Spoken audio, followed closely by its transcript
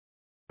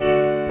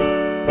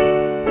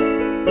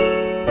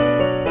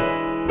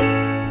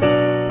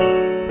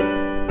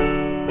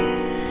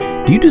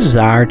Do you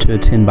desire to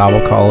attend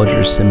Bible college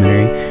or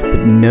seminary,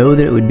 but know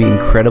that it would be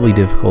incredibly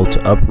difficult to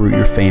uproot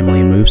your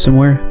family and move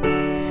somewhere?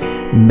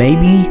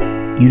 Maybe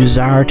you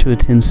desire to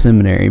attend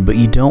seminary, but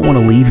you don't want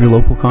to leave your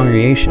local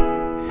congregation.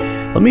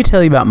 Let me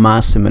tell you about my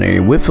seminary,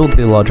 Whitefield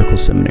Theological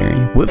Seminary.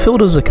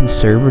 Whitefield is a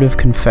conservative,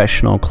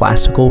 confessional,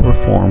 classical,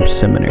 reformed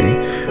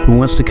seminary who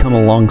wants to come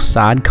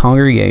alongside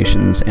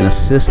congregations and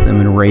assist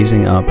them in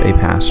raising up a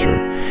pastor.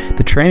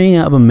 The training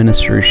of a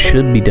minister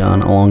should be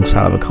done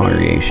alongside of a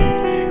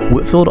congregation.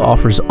 Whitefield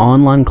offers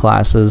online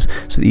classes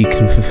so that you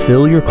can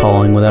fulfill your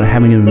calling without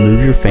having to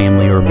move your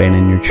family or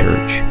abandon your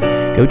church.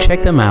 Go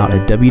check them out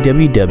at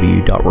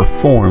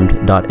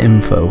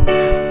www.reformed.info.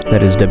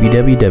 That is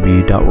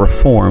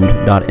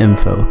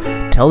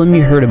www.reformed.info. Tell them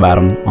you heard about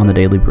them on the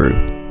Daily Brew.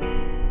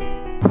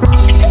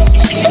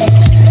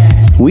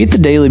 We at the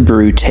Daily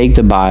Brew take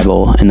the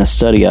Bible and the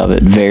study of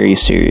it very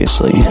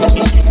seriously.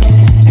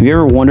 Have you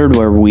ever wondered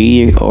where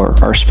we or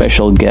our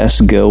special guests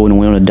go when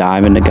we want to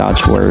dive into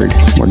God's Word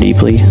more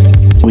deeply?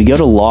 We go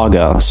to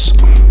Logos,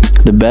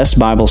 the best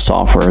Bible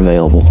software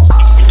available.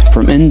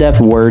 From in-depth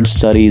word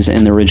studies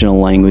in the original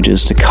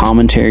languages to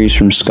commentaries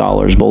from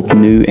scholars, both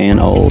new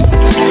and old.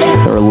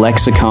 There are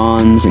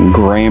lexicons and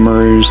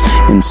grammars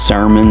and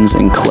sermons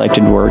and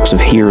collected works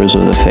of heroes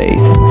of the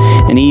faith,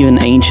 and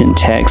even ancient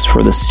texts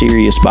for the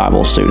serious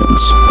Bible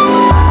students.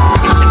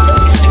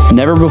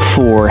 Never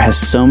before has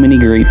so many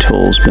great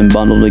tools been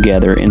bundled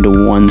together into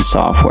one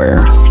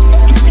software.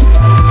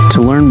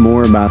 To learn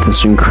more about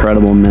this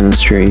incredible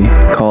ministry,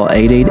 call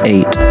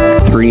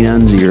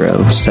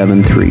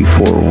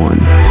 888-390-7341.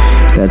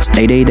 That's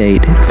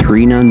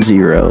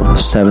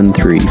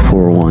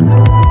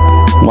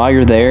 888-390-7341. While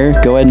you're there,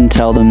 go ahead and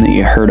tell them that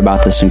you heard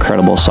about this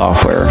incredible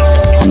software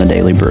on the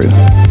Daily Brew.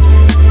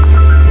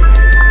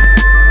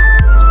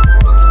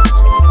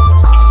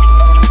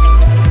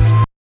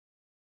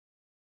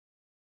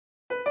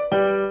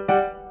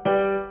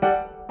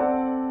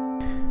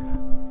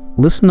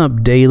 Listen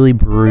up, Daily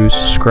Brew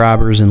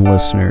subscribers and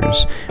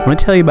listeners. I want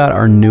to tell you about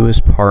our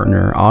newest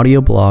partner,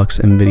 Audio Blocks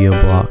and Video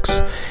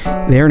Blocks.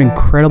 They're an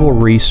incredible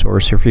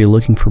resource if you're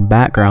looking for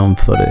background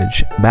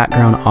footage,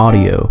 background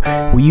audio.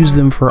 We use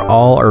them for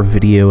all our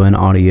video and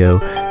audio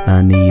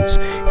needs.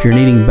 If you're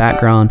needing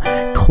background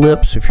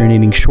clips, if you're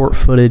needing short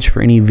footage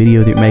for any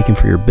video that you're making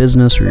for your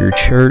business or your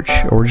church,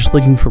 or just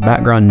looking for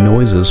background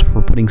noises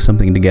for putting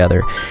something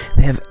together,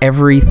 they have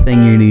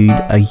everything you need,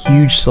 a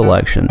huge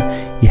selection.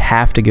 You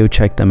have to go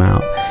check them out.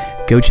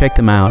 Go check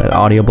them out at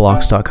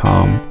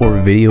audioblocks.com or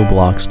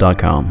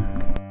videoblocks.com.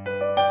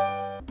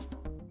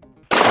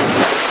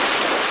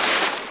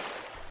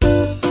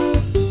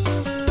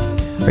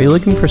 Are you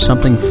looking for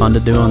something fun to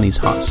do on these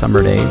hot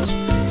summer days?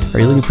 Are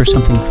you looking for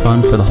something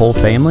fun for the whole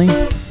family?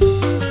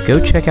 Go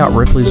check out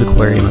Ripley's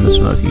Aquarium in the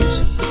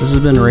Smokies. This has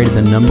been rated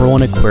the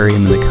 #1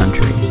 aquarium in the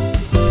country.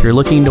 If you're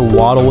looking to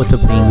waddle with the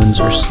penguins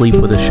or sleep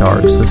with the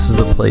sharks, this is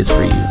the place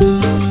for you.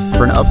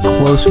 For an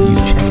up-close view,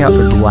 check out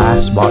the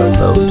glass-bottom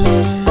boat.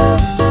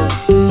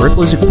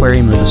 Ripley's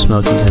Aquarium in the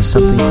Smokies has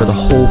something for the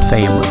whole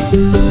family.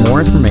 For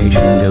more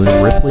information, go to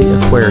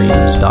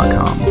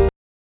ripleyaquariums.com.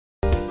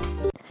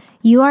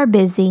 You are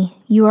busy.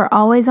 You are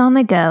always on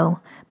the go.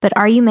 But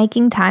are you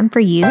making time for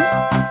you?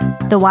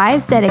 The Y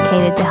is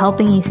dedicated to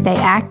helping you stay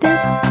active,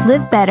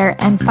 live better,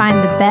 and find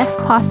the best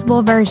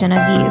possible version of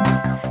you.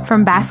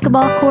 From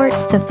basketball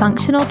courts to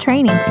functional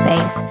training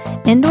space,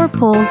 indoor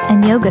pools,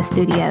 and yoga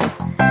studios,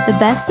 the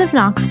best of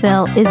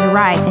Knoxville is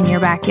right in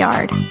your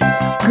backyard.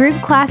 Group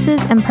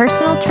classes and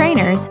personal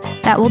trainers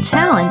that will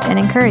challenge and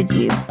encourage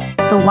you.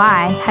 The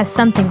Y has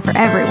something for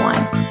everyone.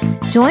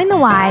 Join the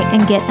Y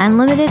and get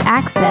unlimited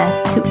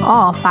access to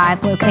all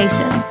 5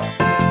 locations.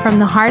 From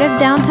the heart of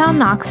downtown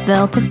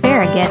Knoxville to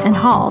Farragut and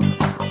Halls,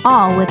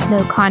 all with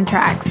no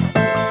contracts.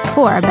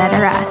 For a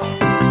better us.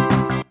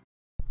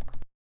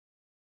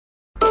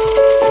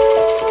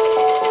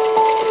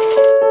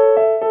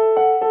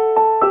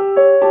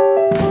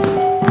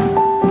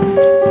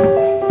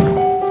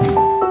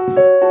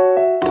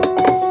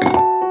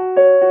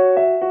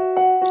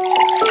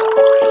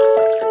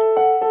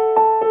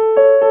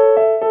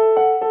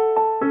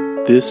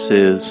 This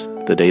is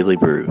the Daily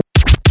Brew.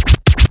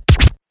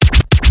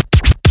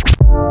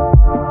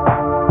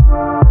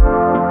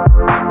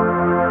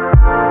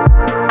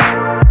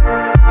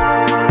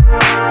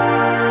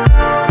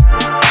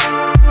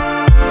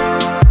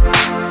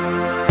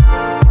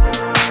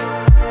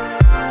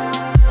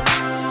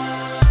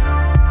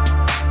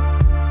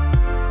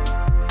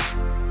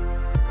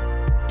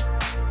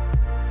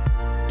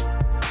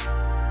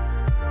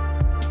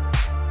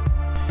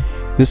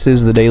 This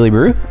is the Daily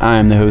Brew. I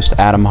am the host,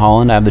 Adam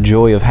Holland. I have the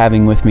joy of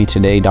having with me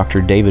today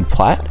Dr. David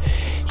Platt.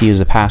 He is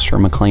a pastor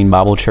of McLean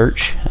Bible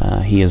Church.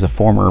 He is a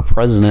former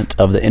president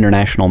of the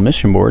International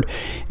Mission Board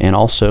and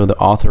also the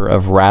author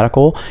of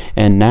Radical.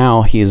 And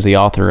now he is the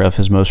author of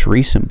his most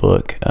recent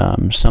book,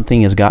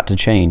 Something Has Got to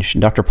Change.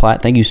 Dr.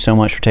 Platt, thank you so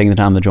much for taking the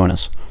time to join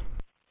us.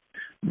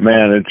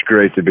 Man, it's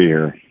great to be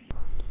here.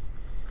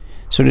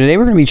 So So today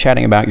we're going to be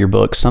chatting about your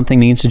book, Something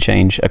Needs to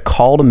Change, A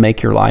Call to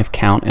Make Your Life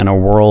Count in a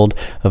World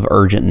of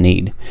Urgent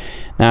Need.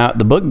 Now,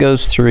 the book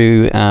goes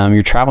through,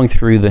 you're traveling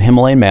through the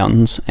Himalayan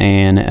mountains,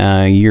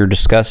 and you're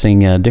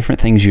discussing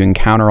different things you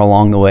encounter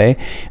along the way,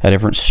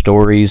 different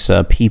stories,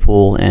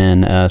 people,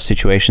 and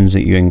situations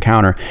that you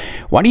encounter.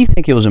 Why do you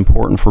think it was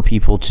important for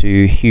people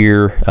to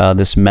hear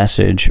this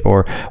message,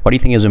 or why do you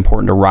think it was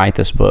important to write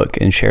this book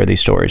and share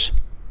these stories?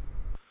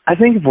 I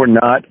think if we're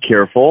not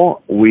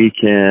careful, we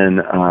can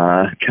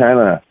kind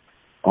of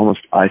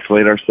almost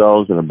isolate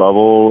ourselves in a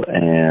bubble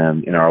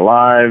and in our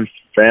lives,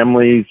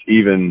 families,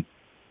 even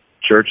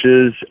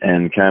churches,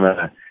 and kind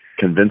of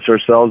convince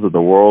ourselves that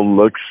the world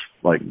looks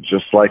like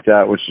just like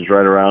that, which is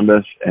right around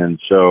us. And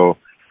so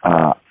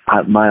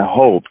my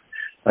hope,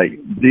 like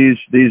these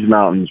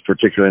mountains,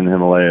 particularly in the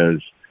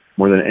Himalayas,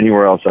 more than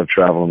anywhere else I've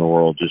traveled in the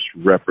world, just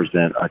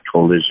represent a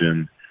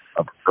collision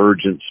of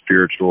urgent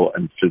spiritual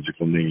and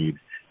physical need.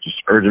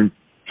 Just urgent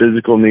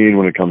physical need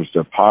when it comes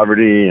to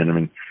poverty. And I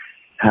mean,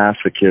 half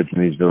the kids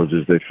in these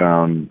villages they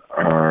found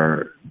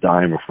are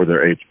dying before their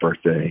 8th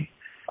birthday.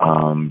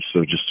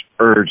 So just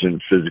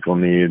urgent physical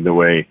need, the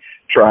way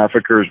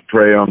traffickers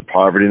prey on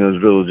poverty in those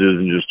villages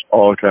and just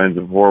all kinds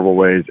of horrible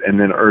ways. And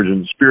then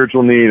urgent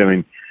spiritual need. I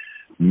mean,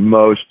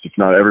 most, if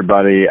not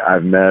everybody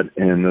I've met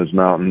in those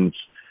mountains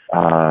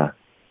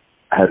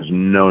has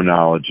no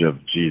knowledge of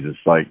Jesus.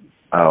 Like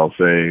I'll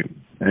say,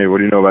 hey, what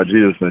do you know about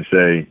Jesus? And they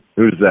say,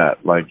 who's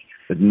that? Like,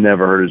 they've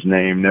never heard his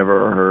name,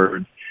 never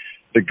heard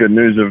the good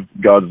news of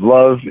God's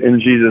love in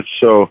Jesus.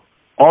 So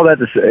all that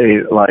to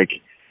say, like,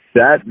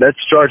 that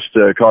starts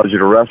to cause you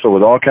to wrestle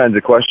with all kinds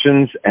of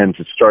questions and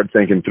to start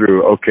thinking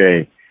through,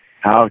 okay,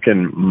 how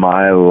can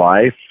my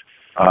life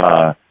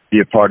be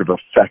a part of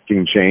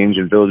affecting change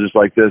in villages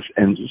like this?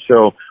 And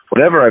so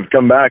whenever I've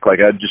come back, like,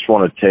 I just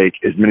want to take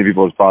as many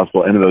people as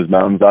possible into those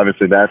mountains.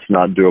 Obviously, that's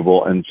not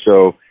doable. And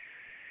so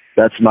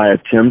that's my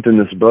attempt in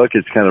this book,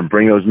 is kind of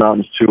bring those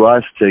mountains to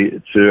us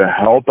to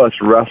help us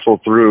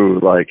wrestle through,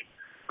 like,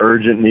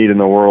 urgent need in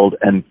the world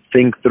and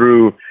think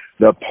through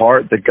the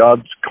part that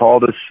God's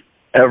called us,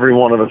 every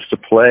one of us, to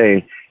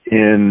play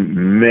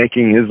in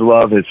making his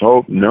love, his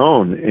hope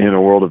known in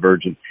a world of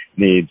urgent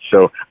need.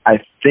 So I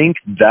think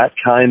that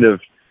kind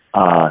of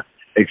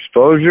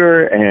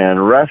exposure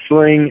and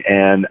wrestling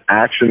and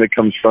action that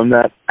comes from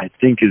that, I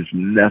think is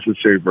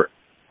necessary for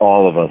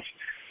all of us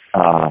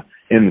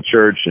in the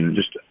church and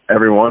just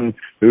everyone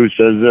who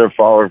says they're a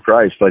follower of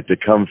Christ, like, to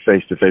come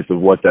face to face with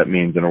what that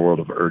means in a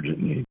world of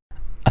urgent need.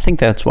 I think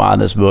that's why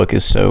this book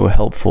is so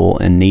helpful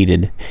and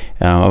needed.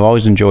 I've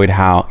always enjoyed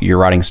how your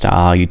writing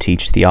style, how you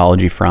teach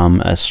theology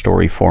from a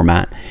story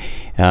format.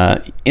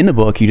 In the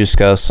book, you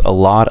discuss a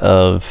lot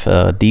of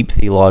deep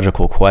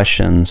theological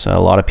questions a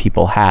lot of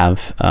people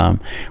have.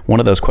 One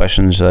of those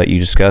questions that you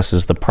discuss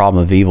is the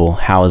problem of evil.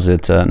 How is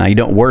it, now you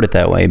don't word it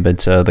that way, but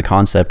the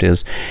concept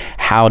is,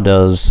 how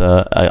does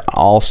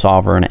all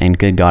sovereign and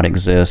good God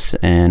exist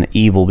and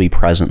evil be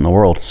present in the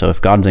world? So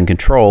if God's in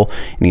control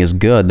and he is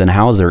good, then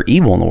how is there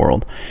evil in the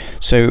world?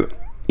 So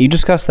you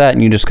discuss that,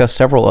 and you discuss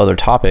several other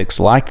topics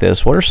like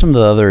this. What are some of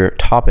the other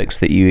topics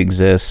that you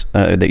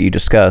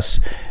discuss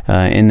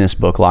in this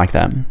book like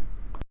that?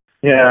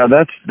 Yeah,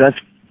 that's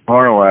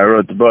part of why I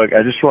wrote the book.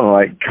 I just want to,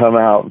 like, come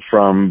out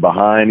from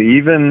behind,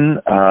 even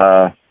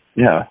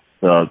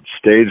the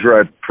stage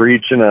where I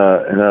preach in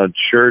a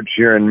church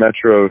here in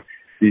Metro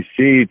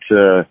DC,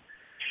 to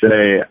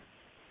say,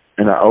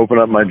 and I open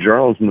up my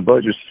journals in the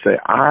book just to say,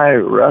 I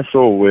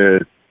wrestle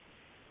with,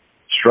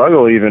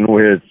 struggle even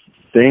with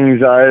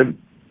things I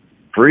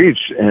preach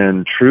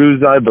and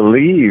truths I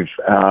believe,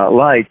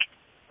 like,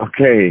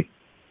 okay,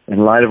 in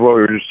light of what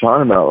we were just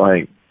talking about,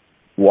 like,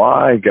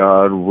 why,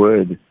 God,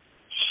 would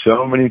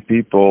so many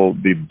people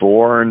be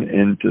born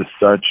into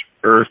such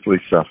earthly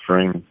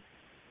suffering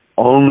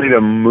only to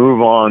move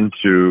on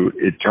to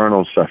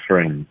eternal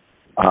suffering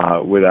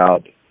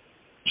without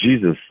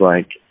Jesus?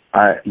 Like,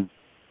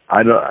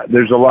 I don't.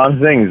 There's a lot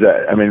of things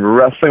that, I mean,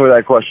 wrestling with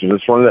that question.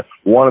 It's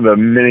one of the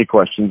many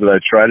questions that I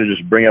try to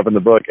just bring up in the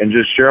book and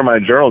just share my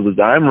journals as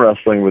I'm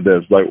wrestling with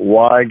this. Like,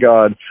 why,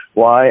 God,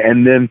 why?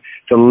 And then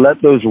to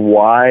let those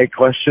why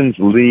questions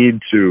lead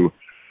to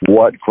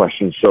what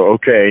questions. So,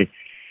 okay,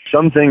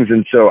 some things,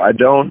 and so I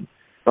don't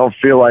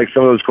feel like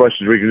some of those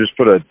questions we can just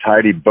put a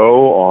tidy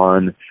bow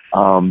on,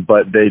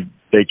 but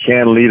they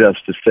can lead us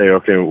to say,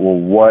 okay,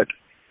 well,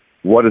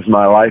 what does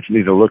my life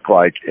need to look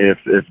like if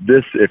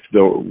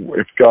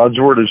God's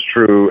word is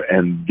true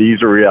and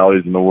these are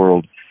realities in the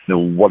world?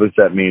 Then what does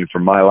that mean for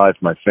my life,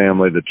 my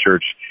family, the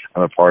church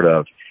I'm a part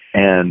of?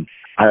 And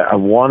I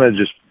want to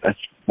just, that's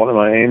one of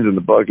my aims in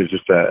the book, is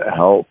just to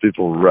help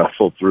people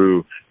wrestle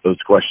through those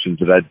questions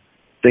that I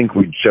think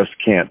we just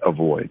can't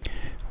avoid.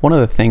 One of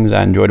the things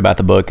I enjoyed about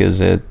the book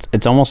is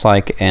it's almost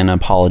like an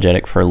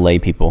apologetic for lay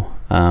people.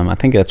 I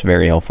think that's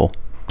very helpful.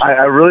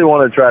 I really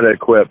want to try to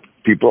equip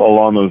people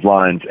along those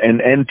lines,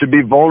 and to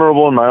be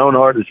vulnerable in my own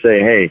heart to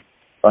say, hey,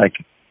 like,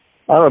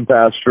 I'm a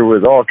pastor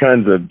with all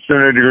kinds of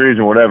seminary degrees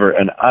and whatever,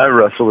 and I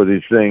wrestle with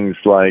these things,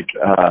 like,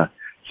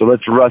 so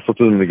let's wrestle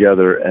through them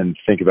together and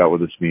think about what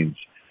this means.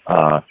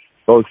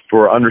 both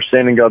for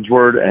understanding God's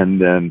Word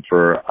and then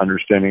for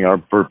understanding our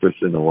purpose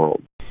in the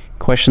world.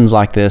 Questions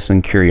like this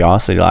and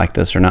curiosity like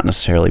this are not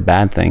necessarily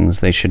bad things.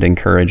 They should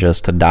encourage us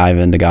to dive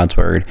into God's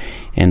Word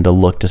and to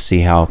look to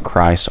see how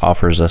Christ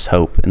offers us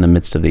hope in the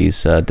midst of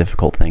these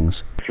difficult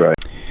things. That's right.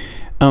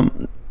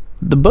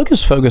 The book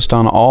is focused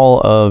on all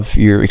of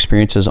your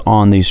experiences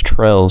on these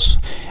trails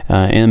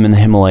in the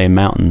Himalayan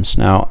mountains.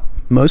 Now,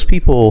 most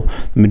people,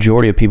 the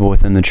majority of people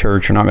within the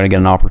church are not going to get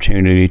an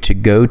opportunity to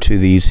go to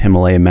these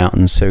Himalayan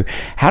mountains. So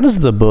how does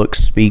the book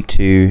speak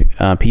to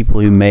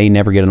people who may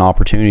never get an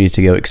opportunity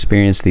to go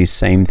experience these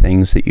same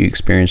things that you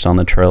experienced on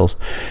the trails?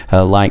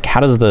 Like,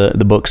 how does the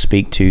book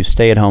speak to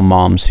stay-at-home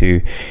moms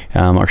who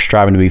are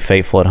striving to be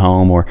faithful at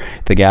home, or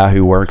the guy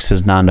who works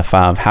his 9 to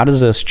 5? How does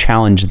this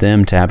challenge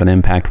them to have an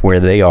impact where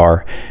they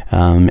are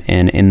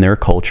and in their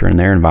culture, in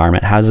their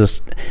environment? How does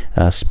this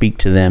speak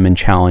to them and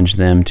challenge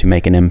them to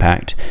make an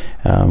impact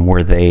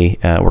where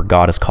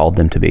God has called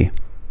them to be?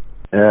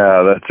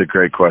 Yeah, that's a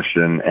great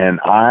question. And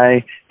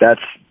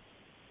that's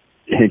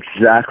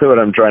exactly what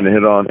I'm trying to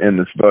hit on in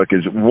this book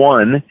is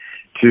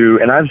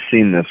and I've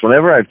seen this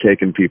whenever I've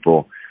taken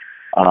people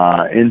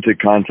into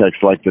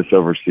contexts like this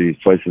overseas,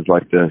 places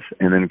like this,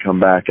 and then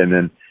come back and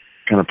then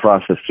kind of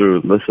process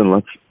through, listen,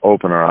 let's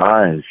open our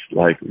eyes.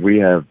 Like, we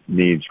have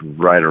needs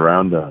right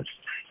around us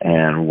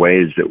and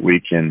ways that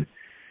we can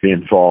be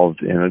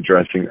involved in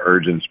addressing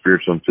urgent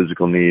spiritual and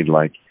physical need,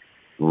 like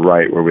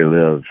right where we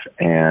live.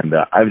 And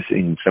I've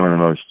seen some of the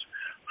most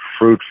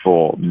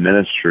fruitful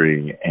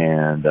ministry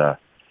and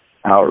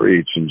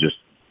outreach and just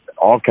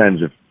all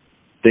kinds of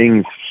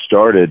things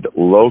started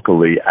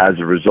locally as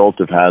a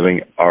result of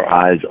having our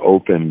eyes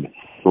opened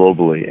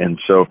globally. And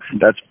so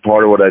that's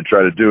part of what I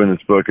try to do in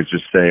this book, is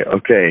just say,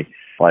 okay,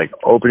 like,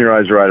 open your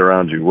eyes right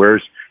around you.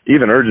 Where's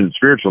even urgent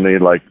spiritual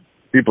need, like,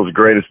 people's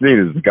greatest need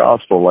is the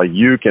gospel. Like,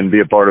 you can be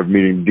a part of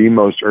meeting the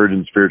most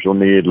urgent spiritual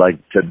need, like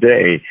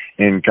today,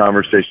 in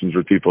conversations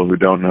with people who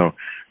don't know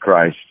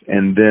Christ.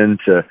 And then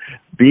to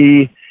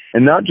be,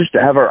 and not just to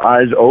have our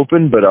eyes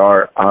open, but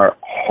our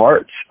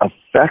hearts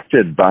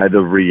affected by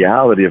the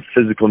reality of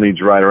physical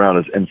needs right around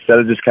us, instead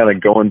of just kind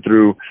of going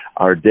through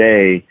our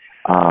day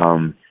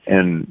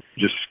and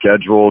just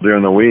schedule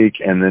during the week,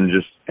 and then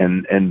just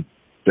and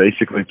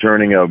basically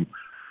turning a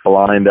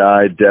blind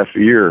eye, deaf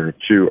ear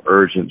to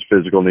urgent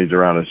physical needs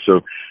around us. So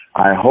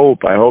I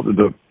hope that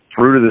the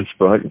fruit of this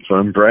book, so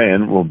I'm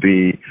praying, will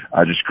be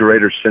just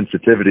greater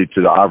sensitivity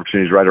to the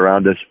opportunities right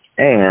around us,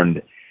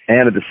 and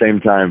at the same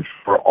time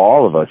for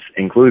all of us,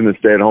 including the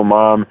stay-at-home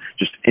mom,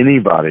 just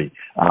anybody,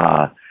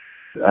 to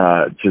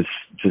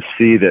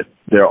see that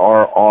there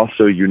are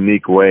also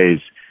unique ways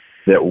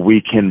that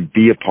we can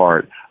be a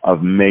part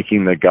of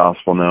making the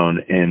gospel known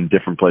in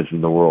different places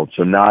in the world.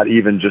 So not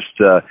even just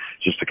to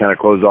kind of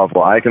close off,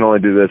 well, I can only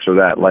do this or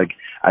that. Like,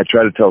 I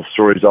try to tell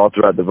stories all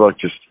throughout the book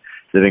just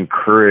that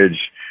encourage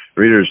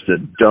readers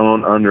that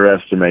don't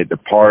underestimate the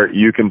part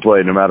you can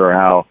play, no matter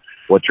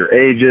what your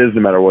age is,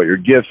 no matter what your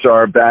gifts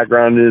are,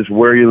 background is,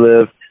 where you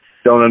live.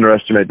 Don't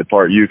underestimate the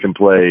part you can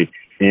play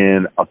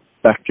in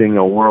affecting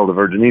a world of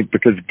urgent need,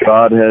 because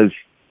God has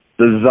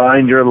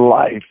designed your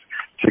life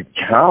to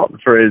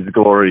count for His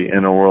glory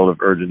in a world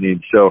of urgent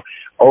need. So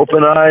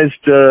open eyes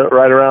to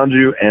right around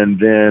you, and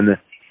then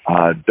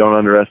don't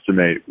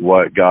underestimate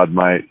what God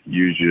might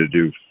use you to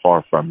do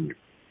far from you.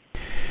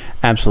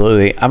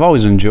 Absolutely. I've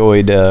always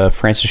enjoyed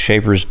Francis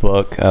Schaeffer's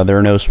book, There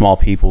Are No Small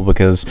People,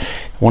 because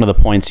one of the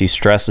points he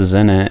stresses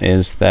in it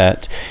is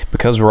that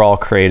because we're all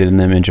created in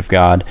the image of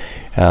God,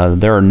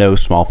 there are no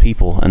small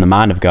people. In the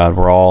mind of God,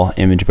 we're all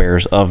image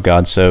bearers of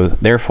God. So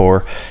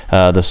therefore,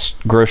 the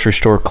grocery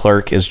store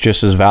clerk is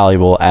just as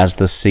valuable as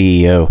the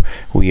CEO.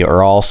 We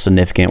are all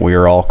significant. We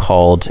are all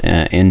called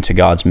into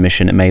God's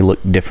mission. It may look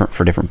different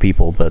for different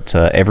people, but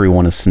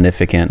everyone is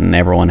significant, and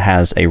everyone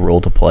has a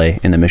role to play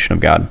in the mission of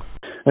God.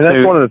 And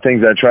that's one of the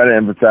things I try to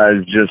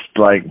emphasize, just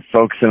like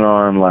focusing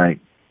on, like,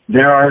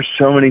 there are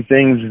so many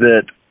things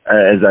that,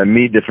 as I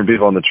meet different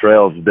people on the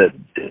trails, that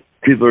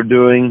people are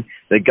doing,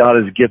 that God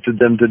has gifted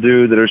them to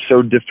do, that are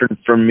so different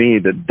from me,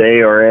 that they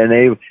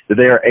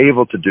are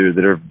able to do,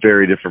 that are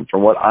very different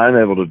from what I'm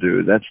able to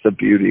do. That's the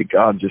beauty.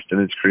 God, just in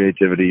His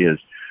creativity, has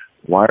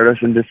wired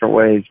us in different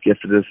ways,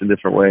 gifted us in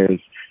different ways,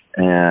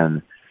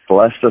 and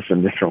blessed us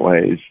in different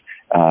ways.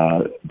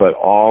 But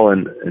all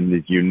in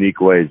these unique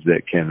ways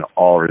that can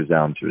all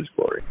resound to His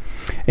glory.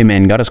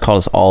 Amen. God has called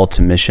us all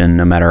to mission,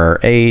 no matter our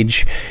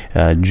age,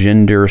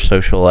 gender,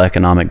 social,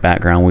 economic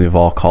background. We've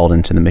all called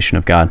into the mission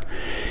of God.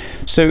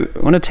 So I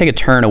want to take a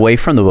turn away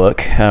from the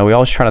book. We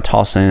always try to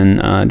toss in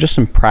just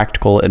some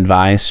practical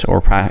advice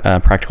or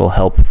practical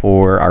help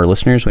for our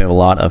listeners. We have a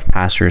lot of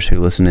pastors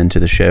who listen into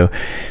the show.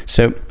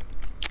 So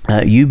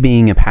you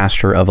being a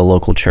pastor of a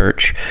local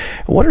church,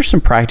 what are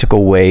some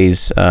practical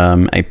ways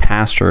a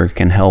pastor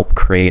can help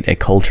create a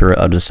culture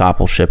of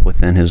discipleship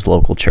within his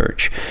local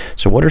church?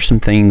 So what are some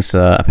things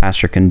a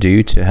pastor can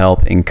do to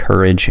help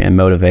encourage and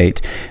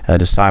motivate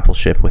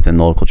discipleship within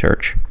the local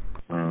church?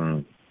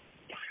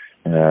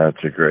 Yeah,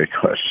 that's a great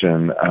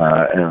question.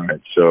 All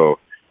right, so,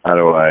 how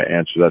do I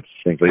answer that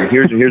succinctly?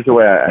 Here's the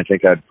way I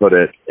think I'd put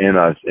it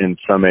in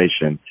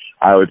summation.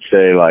 I would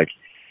say like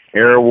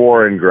air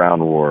war and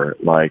ground war.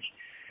 Like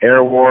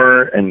air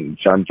war, and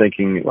so I'm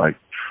thinking like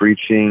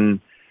preaching,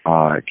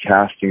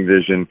 casting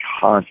vision,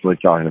 constantly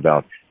talking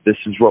about this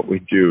is what we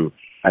do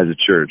as a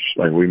church.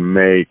 Like we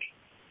make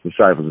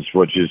disciples. It's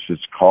what Jesus has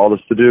called us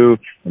to do.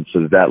 And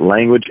so that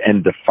language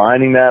and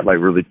defining that, like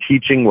really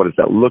teaching, what does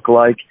that look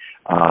like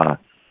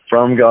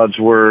from God's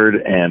word,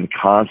 and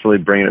constantly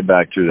bringing it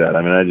back to that.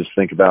 I mean, I just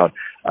think about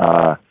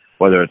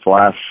whether it's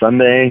last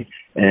Sunday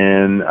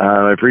and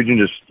my preaching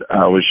just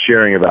was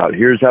sharing about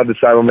here's how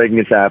disciple making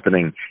is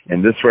happening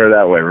in this way or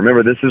that way.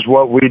 Remember, this is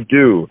what we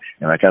do.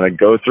 And I kind of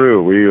go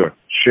through. We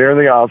share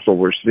the gospel.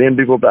 We're seeing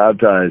people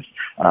baptized.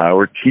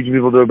 We're teaching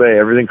people to obey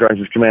everything Christ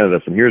has commanded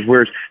us. And here's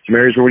where some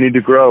areas where we need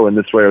to grow in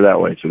this way or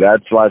that way. So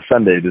that's last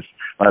Sunday. This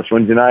last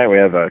Wednesday night, we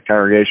have a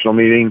congregational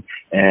meeting.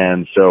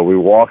 And so we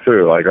walk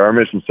through, like our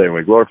mission statement,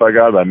 we glorify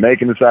God by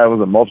making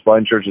disciples and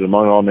multiplying churches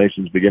among all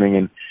nations, beginning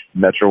in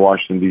Metro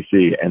Washington,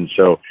 D.C.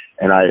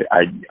 And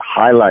I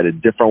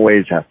highlighted different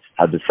ways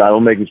how disciple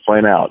making is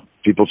playing out.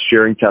 People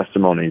sharing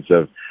testimonies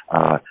of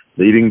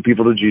leading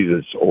people to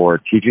Jesus, or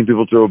teaching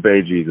people to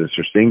obey Jesus,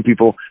 or seeing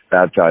people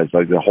baptized,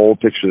 like the whole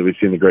picture that we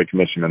see in the Great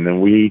Commission. And then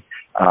we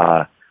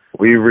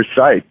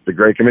recite the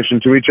Great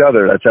Commission to each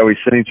other. That's how we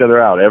send each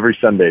other out every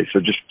Sunday. So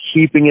just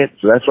keeping it,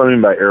 so that's what I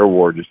mean by air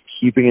war, just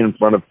keeping it in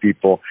front of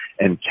people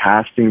and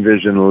casting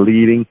vision,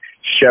 leading,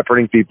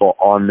 shepherding people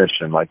on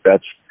mission. Like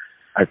that's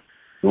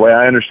the way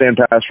I understand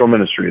pastoral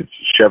ministry. It's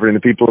shepherding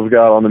the people of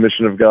God on the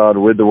mission of God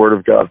with the word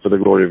of God for the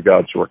glory of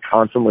God. So we're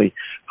constantly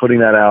putting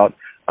that out,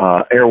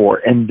 air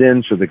war. And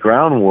then, so the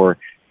ground war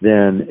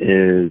then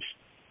is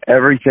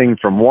everything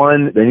from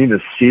one, they need to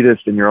see this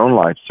in your own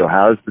life. So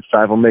how does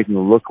disciple making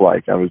look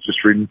like? I was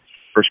just reading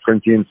 1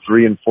 Corinthians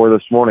 3 and 4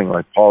 this morning,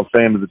 like Paul's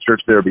saying to the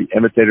church there, be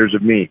imitators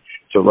of me.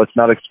 So let's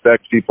not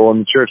expect people in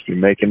the church to be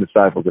making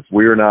disciples if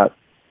we're not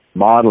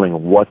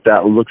modeling what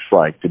that looks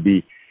like, to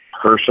be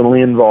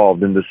personally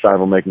involved in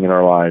disciple making in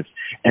our lives.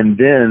 And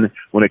then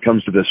when it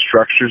comes to the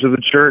structures of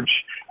the church,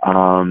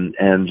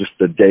 and just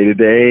the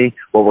day-to-day,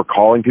 what we're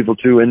calling people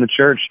to in the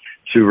church,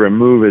 to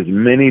remove as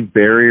many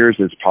barriers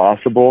as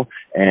possible,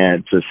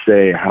 and to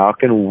say, how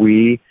can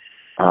we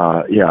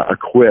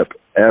equip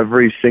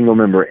every single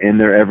member in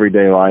their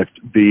everyday life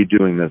to be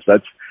doing this?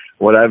 That's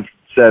what I've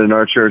said in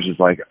our church, is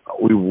like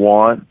we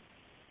want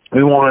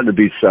it to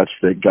be such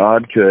that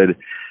God could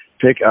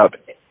pick up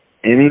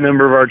any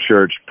member of our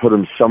church, put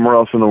them somewhere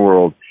else in the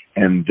world,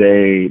 and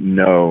they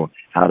know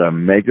how to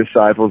make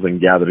disciples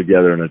and gather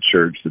together in a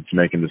church that's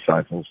making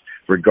disciples,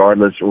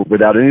 regardless,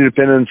 without any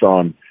dependence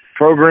on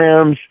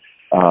programs,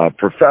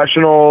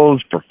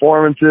 professionals,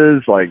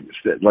 performances, like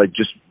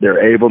just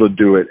they're able to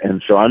do it.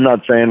 And so I'm not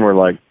saying we're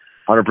like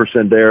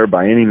 100% there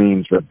by any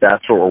means, but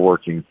that's what we're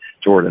working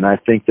toward. And I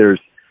think there's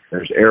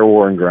air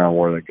war and ground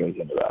war that goes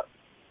into that.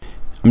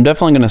 I'm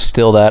definitely going to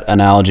steal that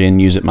analogy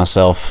and use it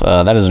myself.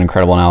 That is an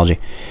incredible analogy.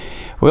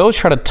 We always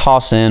try to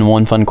toss in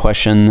one fun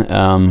question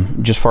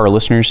just for our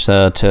listeners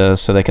so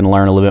they can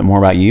learn a little bit more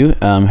about you.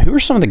 Who are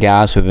some of the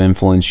guys who have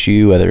influenced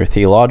you, whether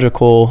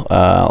theological,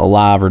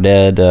 alive or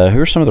dead? Who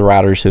are some of the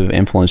writers who have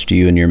influenced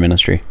you in your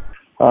ministry?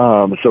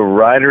 So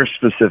writers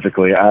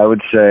specifically, I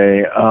would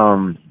say,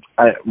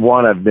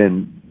 I've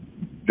been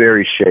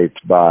very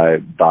shaped by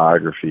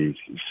biographies.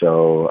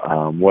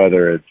 So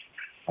whether it's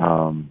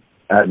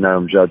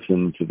Adoniram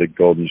Judson to the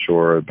Golden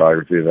Shore, a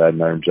biography of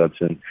Adoniram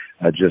Judson.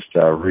 I just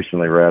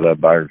recently read a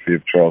biography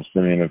of Charles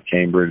Simeon of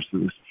Cambridge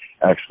that was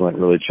excellent,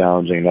 really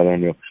challenging. Another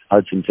one,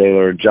 Hudson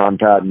Taylor, John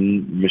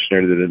Patton,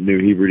 missionary to the New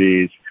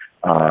Hebrides.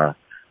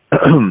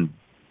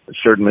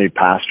 Certainly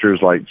pastors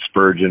like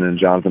Spurgeon and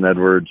Jonathan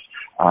Edwards.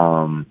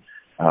 So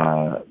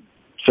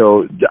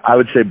I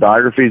would say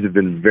biographies have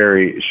been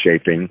very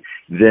shaping.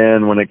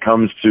 Then when it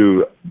comes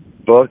to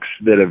books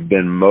that have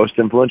been most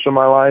influential in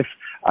my life,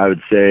 I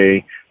would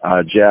say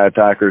J.I.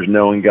 Packer's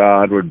Knowing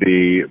God would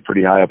be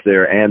pretty high up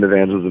there, and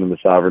Evangelism and the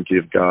Sovereignty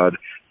of God,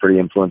 pretty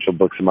influential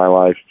books in my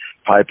life.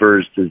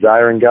 Piper's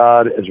Desiring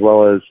God, as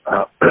well as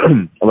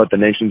Let the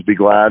Nations Be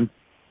Glad,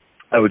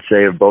 I would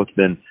say have both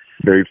been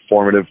very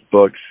formative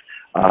books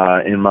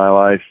in my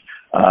life.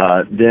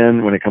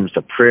 Then when it comes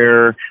to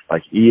prayer,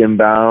 like E.M.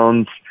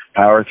 Bounds,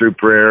 Power Through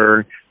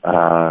Prayer,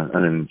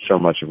 and so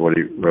much of what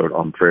he wrote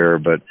on prayer,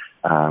 but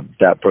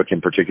that book in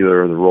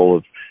particular, the role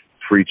of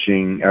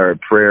preaching or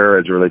prayer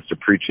as it relates to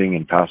preaching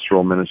and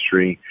pastoral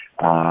ministry,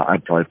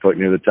 I'd probably put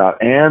near the top.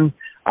 And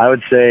I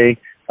would say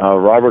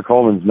Robert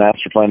Coleman's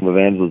Master Plan of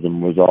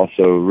Evangelism was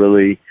also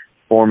really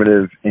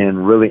formative in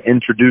really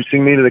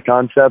introducing me to the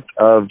concept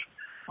of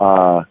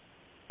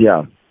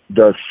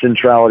the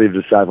centrality of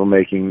disciple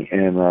making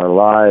in our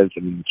lives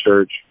and in the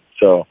church.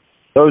 So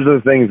those are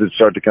the things that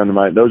start to come to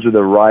mind. Those are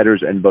the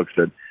writers and books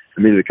that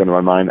immediately come to my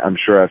mind. I'm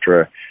sure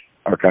after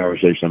our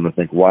conversation, I'm going to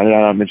think, why did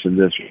I not mention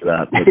this or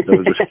that? But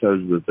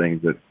those are the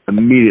things that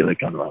immediately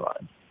come to my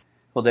mind.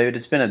 Well, David,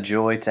 it's been a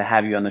joy to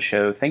have you on the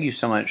show. Thank you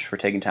so much for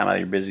taking time out of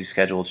your busy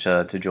schedule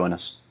to join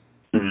us.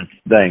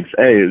 Thanks.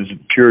 Hey, it was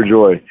pure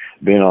joy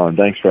being on.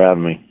 Thanks for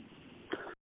having me.